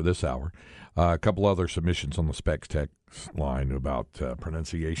Notebook for this hour. A couple other submissions on the Specs Text line about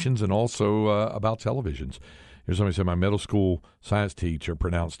pronunciations and also about televisions. Here's somebody said, my middle school science teacher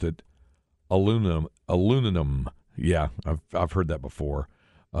pronounced it aluminum. Yeah, I've heard that before.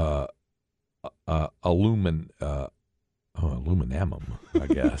 Aluminum, I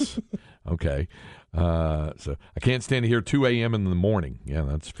guess. Okay. So I can't stand to hear 2 a.m. in the morning. Yeah,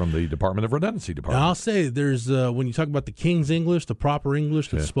 that's from the Department of Redundancy Department. Now, I'll say there's when you talk about the King's English, the proper English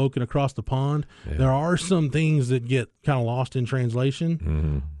that's spoken across the pond, there are some things that get kind of lost in translation.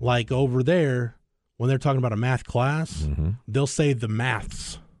 Mm-hmm. Like over there, when they're talking about a math class, they'll say the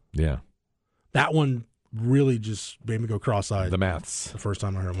maths. Yeah. That one really just made me go cross-eyed. The maths. The first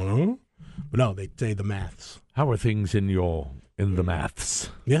time I heard them. But no, they say the maths. How are things in the maths?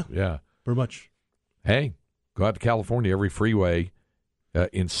 Yeah. Yeah. Pretty much. Hey, go out to California. Every freeway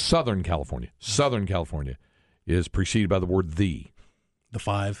in Southern California is preceded by the word the. The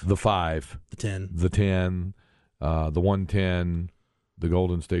 5. The 5. The 10. The 10. The 110. The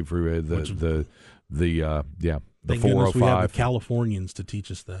Golden State Freeway. The 405. We have the Californians to teach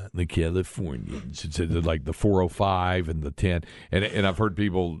us that. The Californians. It's like the 405 and the 10. And I've heard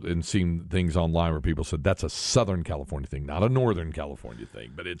people and seen things online where people said that's a Southern California thing, not a Northern California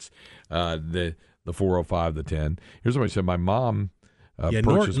thing. But it's the 405, the 10. Here's what I said. My mom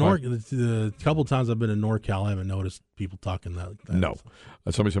purchased the couple of times I've been in NorCal, I haven't noticed people talking that. No.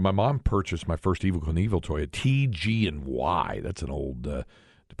 Somebody said, my mom purchased my first Evel Knievel toy at TG&Y. That's an old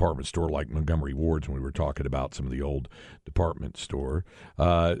department store like Montgomery Ward's when we were talking about some of the old department store.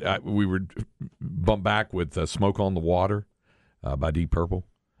 We were bumped back with Smoke on the Water by Deep Purple.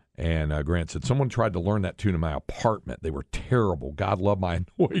 And Grant said, someone tried to learn that tune in my apartment. They were terrible. God love my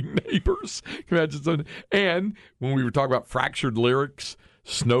annoying neighbors. And when we were talking about fractured lyrics,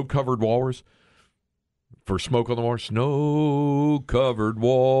 Snow-Covered Walrus, for Smoke on the Water, Snow-Covered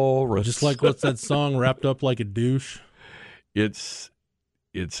Walrus. Just like what's that song, Wrapped Up Like a Douche? It's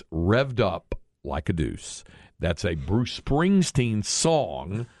Revved Up Like a Deuce. That's a Bruce Springsteen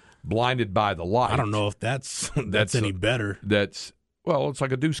song, Blinded by the Light. I don't know if that's any better. Well, it's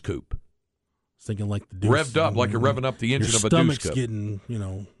like a deuce coupe. I was thinking like the deuce. Revved up, like you're revving up the engine of a deuce coupe. Your stomach's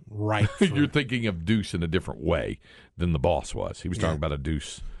getting, right. You're thinking of deuce in a different way than the boss was. He was talking about a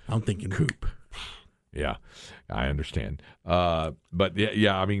deuce I'm thinking coupe. Yeah, I understand. But,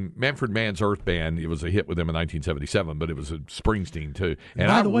 I mean, Manfred Mann's Earth Band, it was a hit with them in 1977, but it was a Springsteen, too. And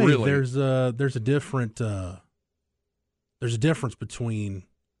by the way, there's a difference between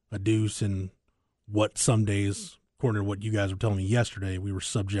a deuce and what some days, according to what you guys were telling me yesterday, we were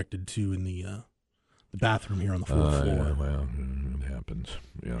subjected to in the bathroom here on the fourth floor. Yeah, well, it happens,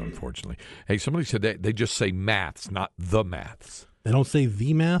 unfortunately. Hey, somebody said they just say maths, not the maths. They don't say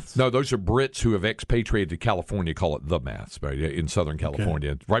the maths? No, those are Brits who have expatriated to California, call it the maths, right, in Southern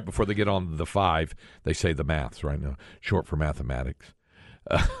California. Okay. Right before they get on the 5, they say the maths right now, short for mathematics.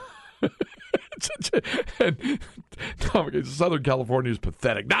 Southern California is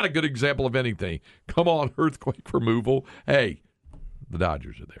pathetic. Not a good example of anything. Come on, earthquake removal. Hey, the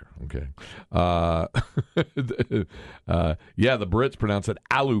Dodgers are there. Okay. The Brits pronounce it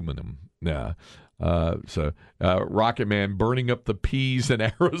aluminum. Yeah. Rocket Man burning up the peas in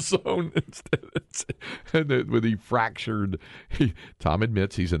Arizona when he fractured. Tom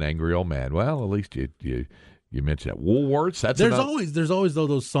admits he's an angry old man. Well, at least you mentioned that. Woolworths. There's always though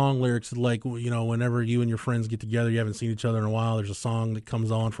those song lyrics like, whenever you and your friends get together, you haven't seen each other in a while. There's a song that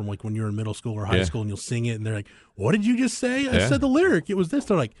comes on from like when you're in middle school or high school, and you'll sing it, and they're like, "What did you just say?" I said the lyric. It was this.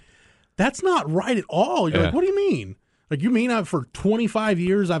 They're like, "That's not right at all." You're like, "What do you mean?" Like, you mean for 25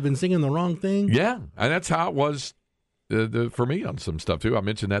 years I've been singing the wrong thing? Yeah, and that's how it was for me on some stuff, too. I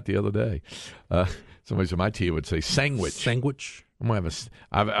mentioned that the other day. Somebody said my tea would say sandwich. Sandwich?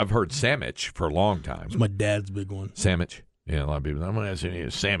 I've heard sandwich for a long time. It's my dad's big one. Sandwich. Yeah, a lot of people. I'm going to ask you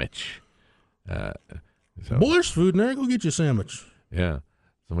a sandwich. Boy, there's food in there. Go get you a sandwich. Yeah.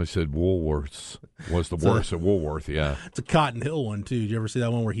 Somebody said Woolworths was the worst at Woolworth, yeah. It's a Cotton Hill one, too. Did you ever see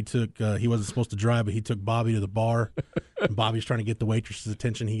that one where he wasn't supposed to drive, but he took Bobby to the bar, and Bobby's trying to get the waitress's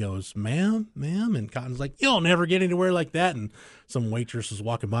attention. He goes, ma'am, and Cotton's like, you'll never get anywhere like that. And some waitress is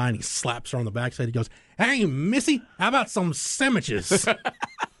walking by, and he slaps her on the backside. He goes, hey, missy, how about some sandwiches?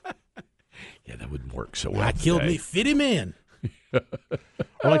 Yeah, that wouldn't work so well. I killed me 50 men. Or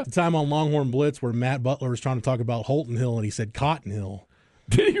like the time on Longhorn Blitz where Matt Butler was trying to talk about Holton Hill, and he said Cotton Hill.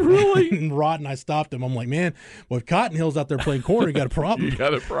 Did he really? And Rod and I stopped him. I'm like, man, well, if Cotton Hill's out there playing corner, you got a problem. You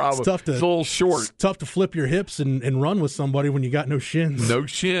got a problem. It's a little short. It's tough to flip your hips and run with somebody when you got no shins. No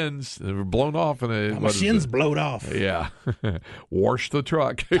shins. They were blown off. My shins blowed off. Yeah. Wash the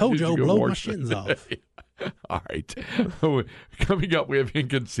truck. Told Joe, blow my shins off. All right. Coming up, we have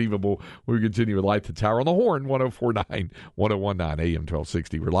Inconceivable. We continue with Light the Tower on the Horn, 104.9, 101.9 AM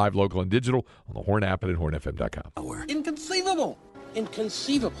 1260. We're live, local, and digital on the Horn app and at hornfm.com. Inconceivable.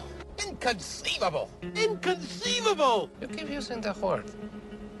 Inconceivable. Inconceivable. Inconceivable. You keep using the word.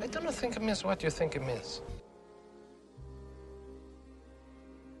 I do not think it means what you think it means.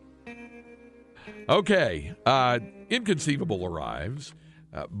 Okay. Inconceivable arrives,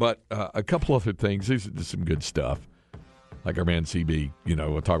 but a couple other things. This is some good stuff. Like our man CB,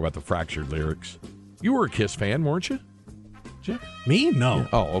 we'll talk about the fractured lyrics. You were a Kiss fan, weren't you? Me? No. Yeah.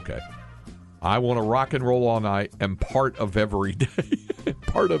 Oh, okay. I want to rock and roll all night and part of every day.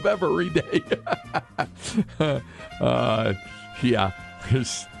 Part of every day. Yeah,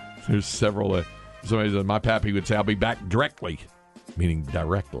 there's several. Somebody said, my pappy would say, I'll be back directly, meaning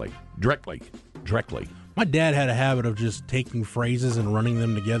directly. My dad had a habit of just taking phrases and running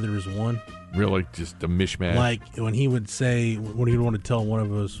them together as one. Really? Just a mishmash? Like when he would say, when he would want to tell one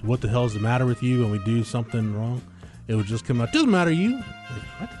of us, what the hell's the matter with you, and we do something wrong, it would just come out, doesn't matter to you. Like,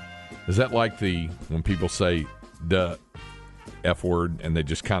 what? Is that like when people say the F word and they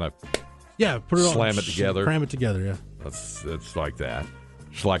just kind of slam it together? Cram it together, yeah. That's like that.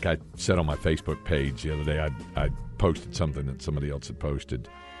 Just like I said on my Facebook page the other day, I posted something that somebody else had posted.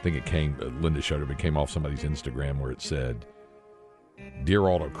 I think Linda showed it came off somebody's Instagram where it said, Dear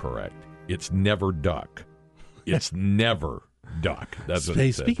autocorrect, it's never duck. It's never duck. That's what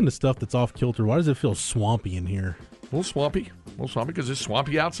it said. Speaking of stuff that's off kilter, why does it feel swampy in here? A little swampy because it's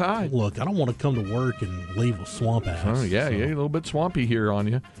swampy outside. Look, I don't want to come to work and leave a swamp ass. Oh, yeah, a little bit swampy here on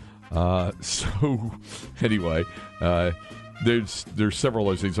you. So, anyway, there's several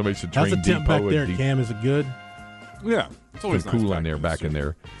of those things. Somebody said Train Depot. That's a temp back there, Cam. Is it good? Yeah. It's always cool nice in there, back in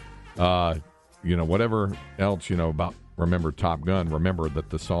there. Whatever else, about remember Top Gun, remember that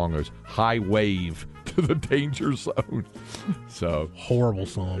the song is High Wave to the Danger Zone. So horrible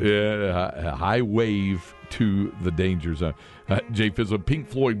song. Yeah, High Wave to the Danger Zone. Jay Fizzle, Pink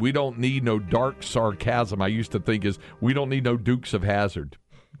Floyd, we don't need no dark sarcasm. I used to think we don't need no Dukes of Hazzard.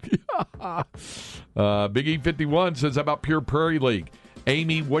 Big E51 says, how about Pure Prairie League?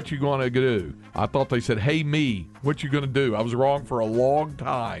 Amy, what you going to do? I thought they said, hey, me, what you going to do? I was wrong for a long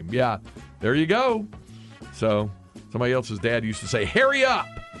time. Yeah, there you go. So somebody else's dad used to say, hurry up.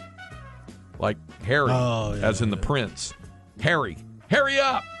 Like Harry, as in the prince. Harry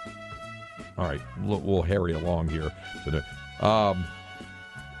up. All right, we'll harry along here. So,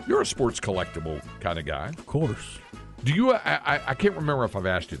 you're a sports collectible kind of guy. Of course. Do you, I can't remember if I've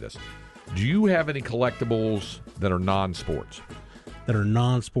asked you this. Do you have any collectibles that are non-sports? That are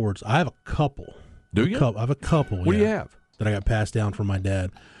non-sports. I have a couple. Do you? I have a couple. What do you have? That I got passed down from my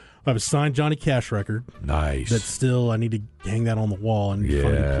dad. I have a signed Johnny Cash record. Nice. That's still, I need to hang that on the wall and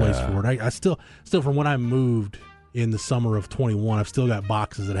find a place for it. I still from when I moved in the summer of 21, I've still got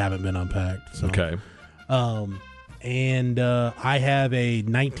boxes that haven't been unpacked. So. Okay. And I have a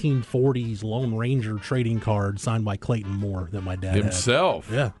 1940s Lone Ranger trading card signed by Clayton Moore that my dad himself.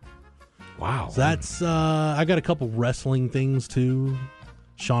 Had. Yeah. Wow. So that's I got a couple wrestling things too.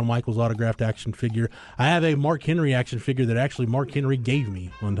 Shawn Michaels autographed action figure. I have a Mark Henry action figure that actually Mark Henry gave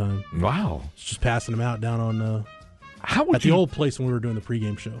me one time. Wow. Just passing them out down on at the old place when we were doing the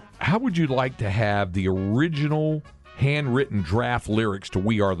pregame show. How would you like to have the original handwritten draft lyrics to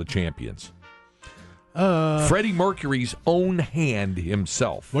We Are the Champions? Freddie Mercury's own hand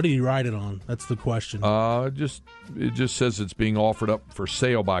himself. What did he write it on? That's the question. It just says it's being offered up for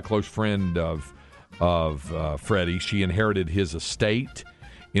sale by a close friend of Freddie. She inherited his estate.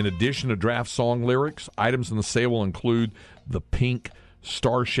 In addition to draft song lyrics, items in the sale will include the pink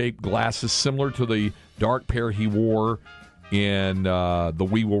star-shaped glasses similar to the dark pair he wore in the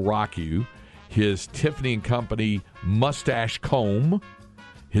We Will Rock You, his Tiffany & Company mustache comb,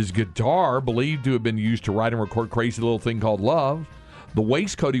 his guitar believed to have been used to write and record Crazy Little Thing Called Love, the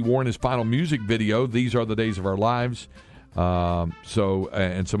waistcoat he wore in his final music video, These Are the Days of Our Lives, and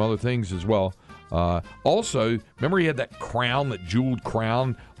some other things as well. Also, remember he had that crown, that jeweled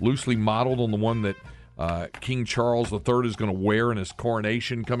crown, loosely modeled on the one that King Charles III is going to wear in his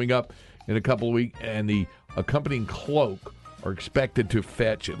coronation coming up in a couple of weeks, and the accompanying cloak are expected to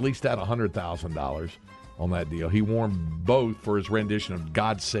fetch at least at $100,000 on that deal. He wore them both for his rendition of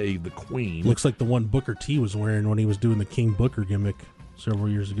God Save the Queen. Looks like the one Booker T was wearing when he was doing the King Booker gimmick several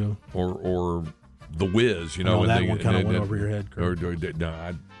years ago. Or The Wiz, you know. That one kind of went over your head.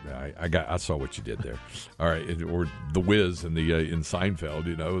 I saw what you did there. All right, or The Wiz in Seinfeld,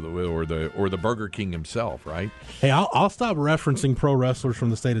 you know, or the Burger King himself, right? Hey, I'll stop referencing pro wrestlers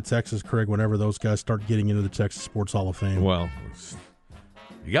from the state of Texas, Craig, whenever those guys start getting into the Texas Sports Hall of Fame. Well,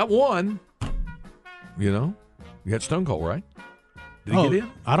 you got one. You know, you got Stone Cold, right? Did he get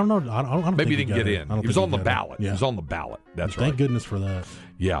in? I don't know. I don't Maybe think he didn't get in. He was on the ballot. Yeah. He was on the ballot. That's right. Thank goodness for that.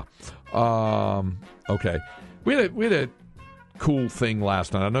 Yeah. Okay. We had a cool thing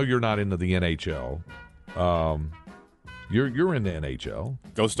last night. I know you're not into the NHL. You're in the NHL.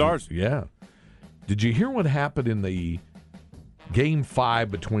 Go Stars. Yeah. Did you hear what happened in the Game 5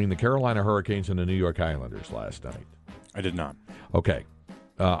 between the Carolina Hurricanes and the New York Islanders last night? I did not. Okay.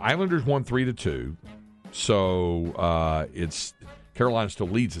 Islanders won 3-2. So it's Carolina still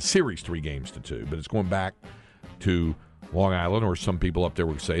leads the series 3-2, but it's going back to Long Island, or some people up there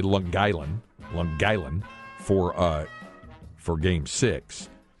would say Long Island for Game 6.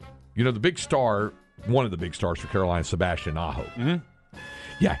 You know, the big star, one of the big stars for Carolina, Sebastian Aho. Mm-hmm.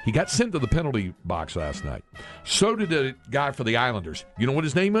 Yeah, he got sent to the penalty box last night. So did the guy for the Islanders. You know what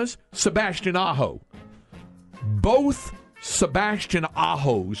his name is? Sebastian Aho. Both Sebastian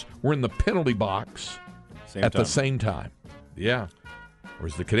Ahos were in the penalty box at the same time. Yeah. Or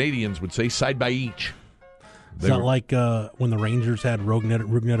as the Canadians would say, side by each. It's not like when the Rangers had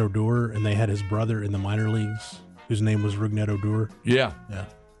Rougned Odor and they had his brother in the minor leagues whose name was Rougned Odor. Yeah. Yeah.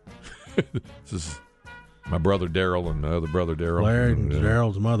 This is my brother Daryl and my other brother Daryl. Larry and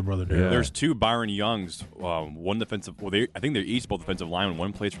Daryl's mother brother Daryl. Yeah. There's two Byron Youngs, one defensive. Well, I think they're each both defensive linemen.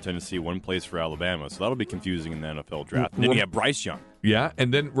 One plays for Tennessee, one plays for Alabama. So that'll be confusing in the NFL draft. And then you have Bryce Young. Yeah,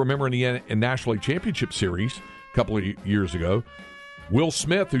 and then remember in the National League Championship Series a couple of years ago, Will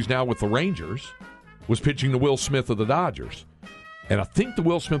Smith, who's now with the Rangers, was pitching to Will Smith of the Dodgers. And I think the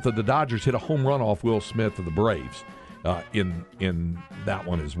Will Smith of the Dodgers hit a home run off Will Smith of the Braves in that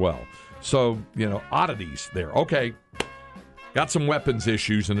one as well. So, you know, oddities there. Okay, got some weapons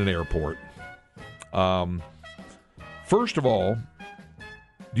issues in an airport. First of all,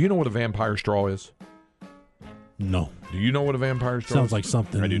 do you know what a vampire straw is? No. Do you know what a vampire straw is? Sounds like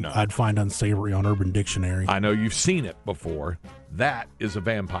something I do not. I'd find unsavory on Urban Dictionary. I know you've seen it before. That is a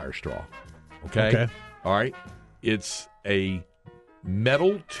vampire straw. Okay? All right? It's a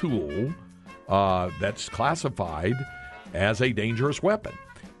metal tool that's classified as a dangerous weapon.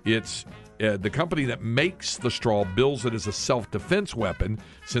 It's the company that makes the straw bills it as a self-defense weapon,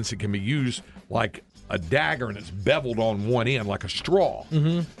 since it can be used like a dagger and it's beveled on one end like a straw.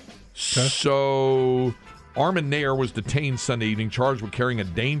 Mm-hmm. Okay. So Armin Nair was detained Sunday evening, charged with carrying a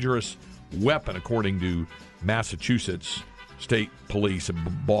dangerous weapon, according to Massachusetts State Police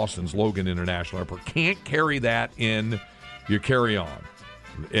at Boston's Logan International Airport. Can't carry that in your carry-on.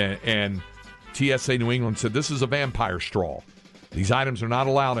 And TSA New England said this is a vampire straw. These items are not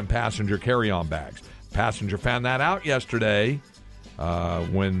allowed in passenger carry-on bags. Passenger found that out yesterday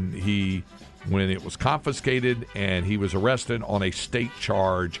when it was confiscated, and he was arrested on a state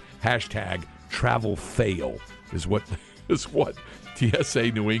charge. # travel fail is what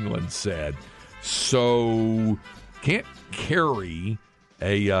TSA New England said. So can't carry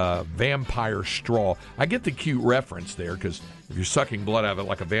a vampire straw. I get the cute reference there, because if you're sucking blood out of it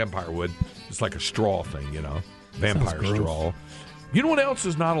like a vampire would, it's like a straw thing, you know. Vampire straw. You know what else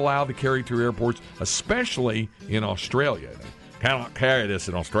is not allowed to carry through airports, especially in Australia? Cannot carry this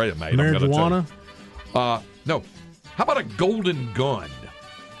in Australia, mate. I'm gonna tell Marijuana? you. No. How about a golden gun?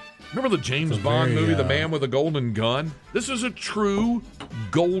 Remember the James Bond movie, The Man with a Golden Gun? This is a true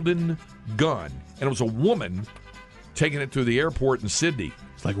golden gun. And it was a woman taking it to the airport in Sydney.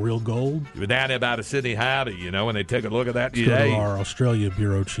 It's like real gold? You were down there by the Sydney Howdy, and they take a look at that. Let's go to our Australia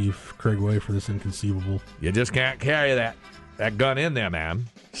Bureau Chief, Craig Way, for this inconceivable. You just can't carry that gun in there, man.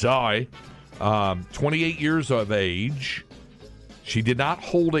 Sorry. 28 years of age. She did not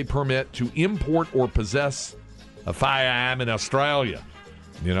hold a permit to import or possess a firearm in Australia.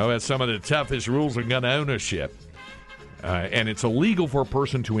 That's some of the toughest rules of gun ownership. And it's illegal for a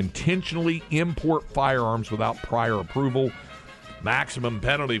person to intentionally import firearms without prior approval. Maximum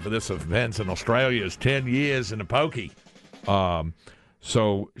penalty for this offense in Australia is 10 years in the pokey.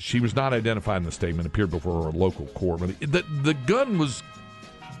 So she was not identified in the statement, appeared before a local court. The gun was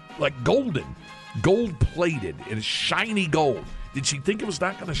like golden, gold-plated, and shiny gold. Did she think it was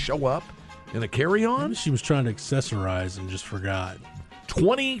not going to show up in a carry-on? Maybe she was trying to accessorize and just forgot.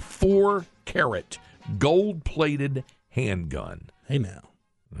 24-carat gold-plated handgun. Hey, now.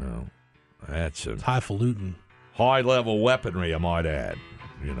 Oh, that's a highfalutin. High-level weaponry, I might add.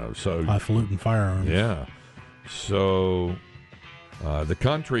 So highfalutin firearms. Yeah. So the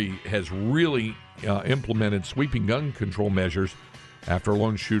country has really implemented sweeping gun control measures after a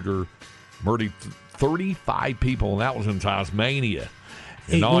lone shooter murdered 35 people, and that was in Tasmania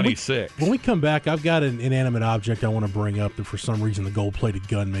in 96. When we come back, I've got an inanimate object I want to bring up that for some reason the gold-plated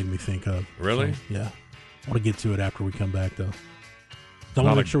gun made me think of. Really? So, yeah. I want to get to it after we come back, though. I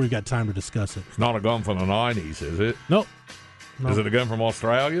want to make sure we've got time to discuss it. It's not a gun from the 90s, is it? Nope. Is it a gun from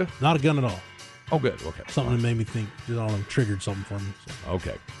Australia? Not a gun at all. Oh, good. Okay. Something that made me think, triggered something for me. So.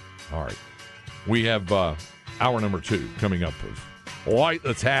 Okay. All right. We have hour number 2 coming up. Light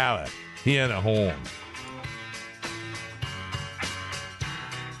the Tower, hear the horn.